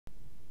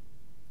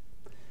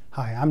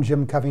Hi, I'm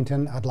Jim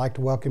Covington. I'd like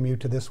to welcome you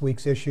to this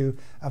week's issue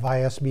of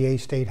ISBA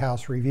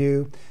Statehouse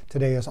Review.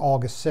 Today is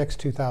August 6,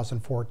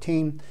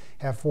 2014.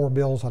 I have 4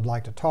 bills I'd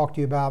like to talk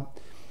to you about.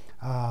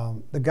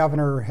 The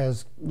governor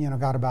has,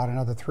 got about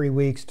another 3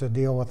 weeks to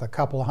deal with a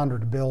couple of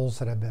hundred bills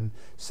that have been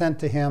sent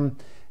to him.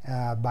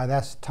 By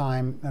this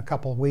time, a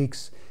couple of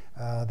weeks,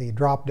 the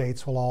drop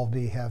dates will all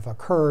have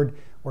occurred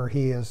where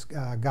he has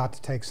got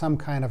to take some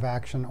kind of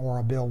action or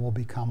a bill will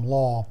become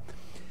law.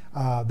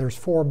 There's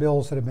 4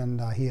 bills that have been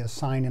he has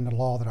signed into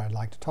law that I'd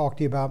like to talk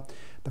to you about.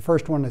 The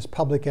first one is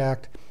Public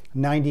Act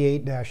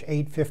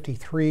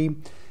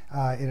 98-853.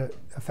 It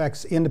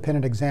affects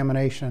independent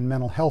examination and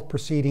mental health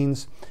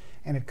proceedings,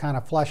 and it kind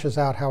of fleshes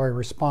out how a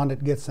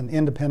respondent gets an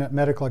independent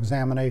medical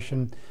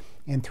examination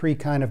in 3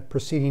 kind of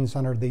proceedings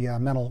under the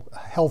Mental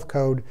Health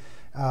Code: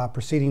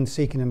 proceedings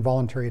seeking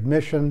involuntary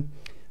admission,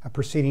 a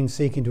proceeding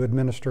seeking to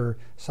administer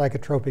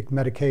psychotropic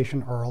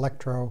medication or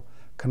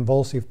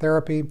electroconvulsive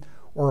therapy,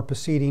 or a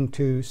proceeding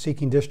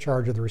seeking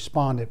discharge of the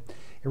respondent.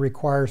 It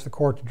requires the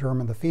court to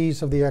determine the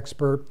fees of the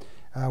expert,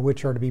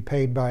 which are to be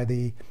paid by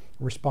the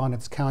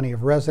respondent's county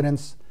of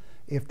residence.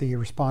 If the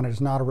respondent is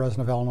not a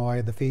resident of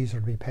Illinois, the fees are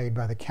to be paid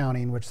by the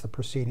county in which the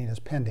proceeding is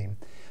pending.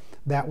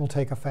 That will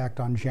take effect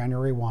on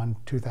January 1,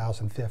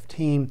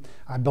 2015.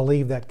 I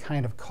believe that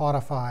kind of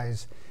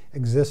codifies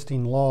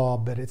existing law,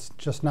 but it's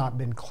just not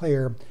been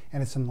clear,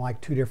 and it's in like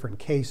 2 different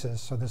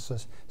cases, so this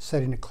is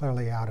setting it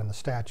clearly out in the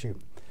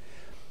statute.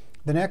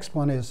 The next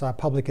one is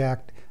Public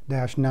Act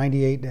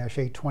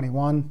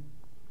 98-821.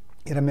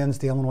 It amends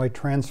the Illinois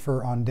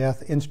Transfer on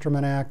Death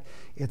Instrument Act.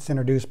 It's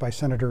introduced by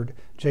Senator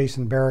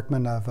Jason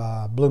Barrickman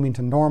of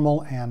Bloomington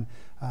Normal and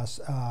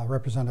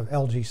Representative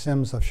L.G.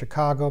 Sims of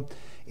Chicago.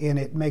 And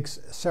it makes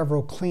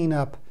several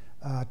cleanup,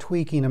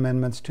 tweaking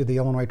amendments to the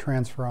Illinois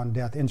Transfer on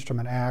Death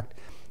Instrument Act.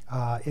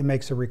 It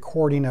makes a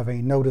recording of a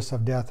notice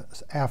of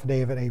death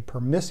affidavit a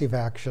permissive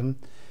action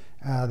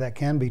that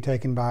can be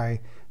taken by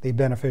the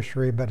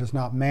beneficiary but is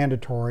not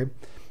mandatory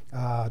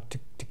to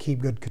keep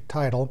good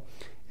title.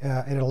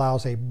 It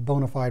allows a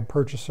bona fide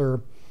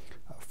purchaser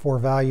for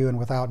value and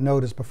without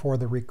notice before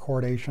the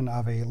recordation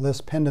of a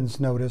lis pendens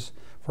notice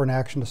for an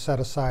action to set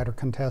aside or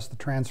contest the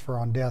transfer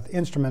on death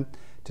instrument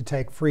to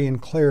take free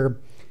and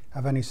clear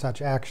of any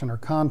such action or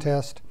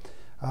contest.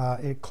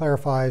 It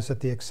clarifies that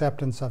the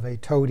acceptance of a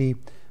toady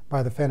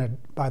by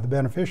the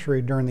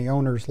beneficiary during the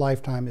owner's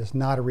lifetime is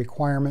not a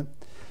requirement.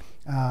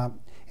 And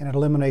it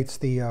eliminates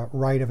the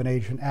right of an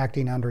agent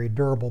acting under a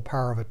durable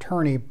power of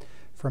attorney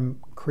from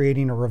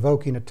creating or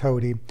revoking a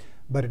toady,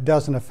 but it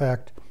doesn't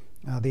affect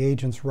the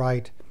agent's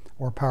right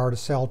or power to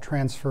sell,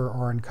 transfer,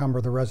 or encumber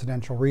the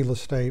residential real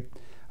estate,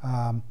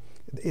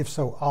 if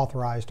so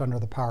authorized under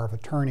the power of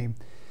attorney.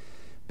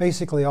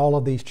 Basically, all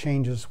of these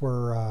changes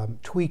were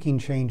tweaking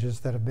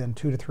changes that have been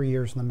 2 to 3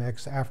 years in the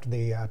mix after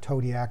the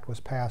Toady Act was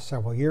passed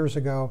several years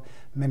ago.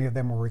 Many of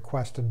them were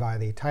requested by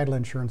the title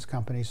insurance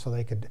companies so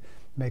they could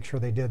make sure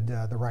they did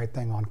the right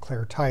thing on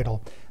clear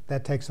title.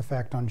 That takes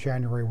effect on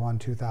January 1,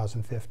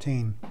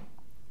 2015.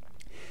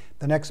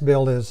 The next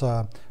bill is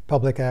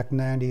Public Act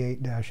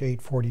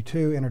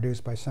 98-842,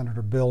 introduced by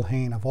Senator Bill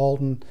Hayne of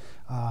Alton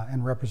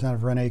and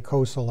Representative Renee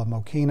Kosel of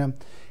Mokena,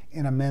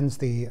 and amends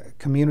the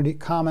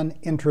Common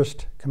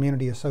Interest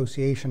Community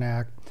Association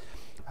Act,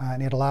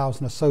 and it allows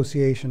an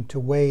association to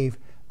waive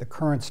the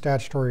current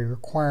statutory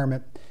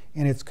requirement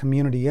in its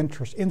community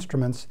interest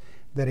instruments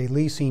that a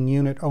leasing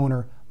unit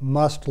owner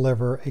must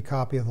deliver a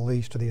copy of the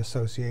lease to the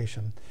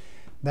association.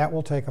 That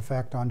will take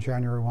effect on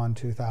January 1,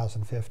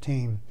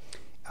 2015.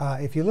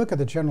 If you look at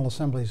the General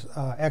Assembly's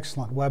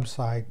excellent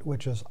website,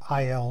 which is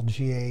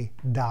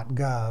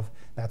ilga.gov,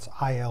 that's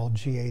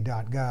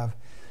ilga.gov,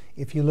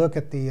 if you look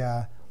at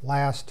the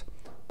last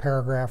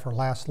paragraph or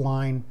last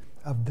line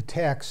of the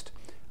text,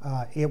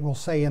 it will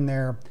say in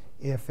there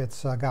if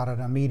it's got an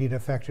immediate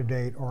effective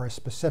date or a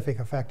specific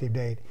effective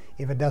date.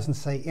 If it doesn't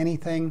say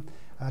anything,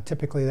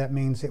 typically that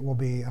means it will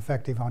be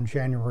effective on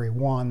January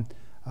 1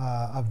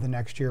 of the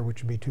next year,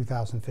 which would be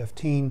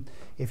 2015.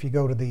 If you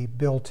go to the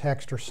bill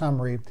text or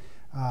summary,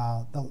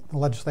 the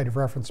Legislative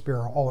Reference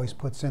Bureau always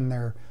puts in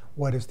there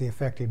what is the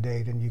effective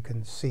date, and you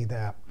can see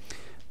that.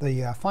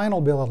 The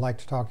final bill I'd like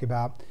to talk to you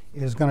about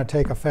is going to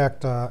take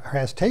effect,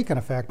 has taken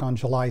effect on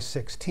July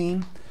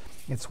 16.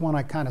 It's one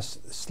I kind of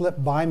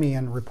slipped by me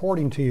in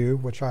reporting to you,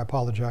 which I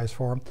apologize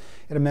for.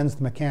 It amends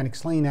the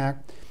Mechanics Lien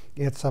Act.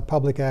 It's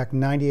Public Act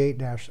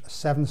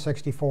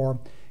 98-764,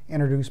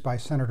 introduced by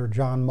Senator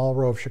John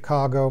Mulrow of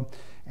Chicago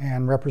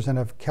and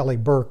Representative Kelly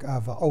Burke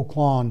of Oak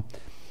Lawn.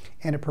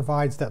 And it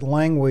provides that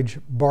language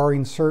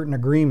barring certain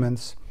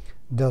agreements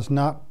does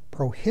not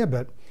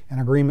prohibit an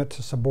agreement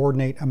to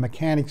subordinate a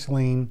mechanics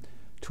lien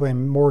to a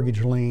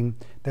mortgage lien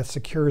that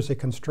secures a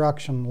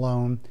construction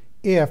loan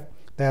if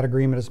that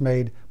agreement is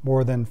made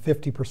more than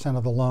 50%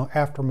 of the loan,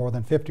 after more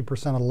than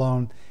 50% of the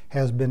loan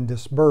has been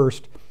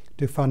disbursed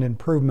to fund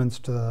improvements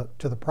to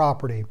the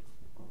property.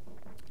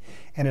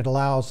 And it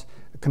allows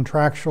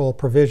contractual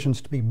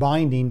provisions to be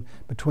binding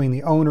between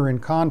the owner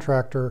and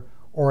contractor,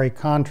 or a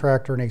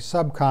contractor and a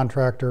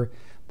subcontractor,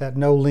 that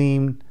no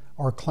lien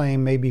or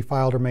claim may be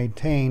filed or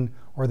maintained,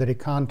 or that a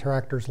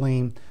contractor's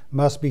lien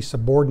must be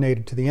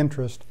subordinated to the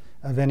interest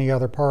of any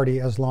other party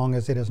as long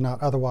as it is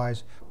not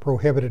otherwise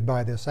prohibited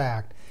by this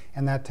act.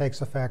 And that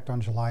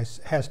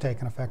has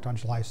taken effect on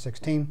July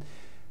 16.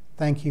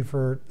 Thank you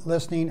for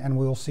listening, and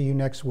we'll see you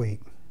next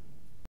week.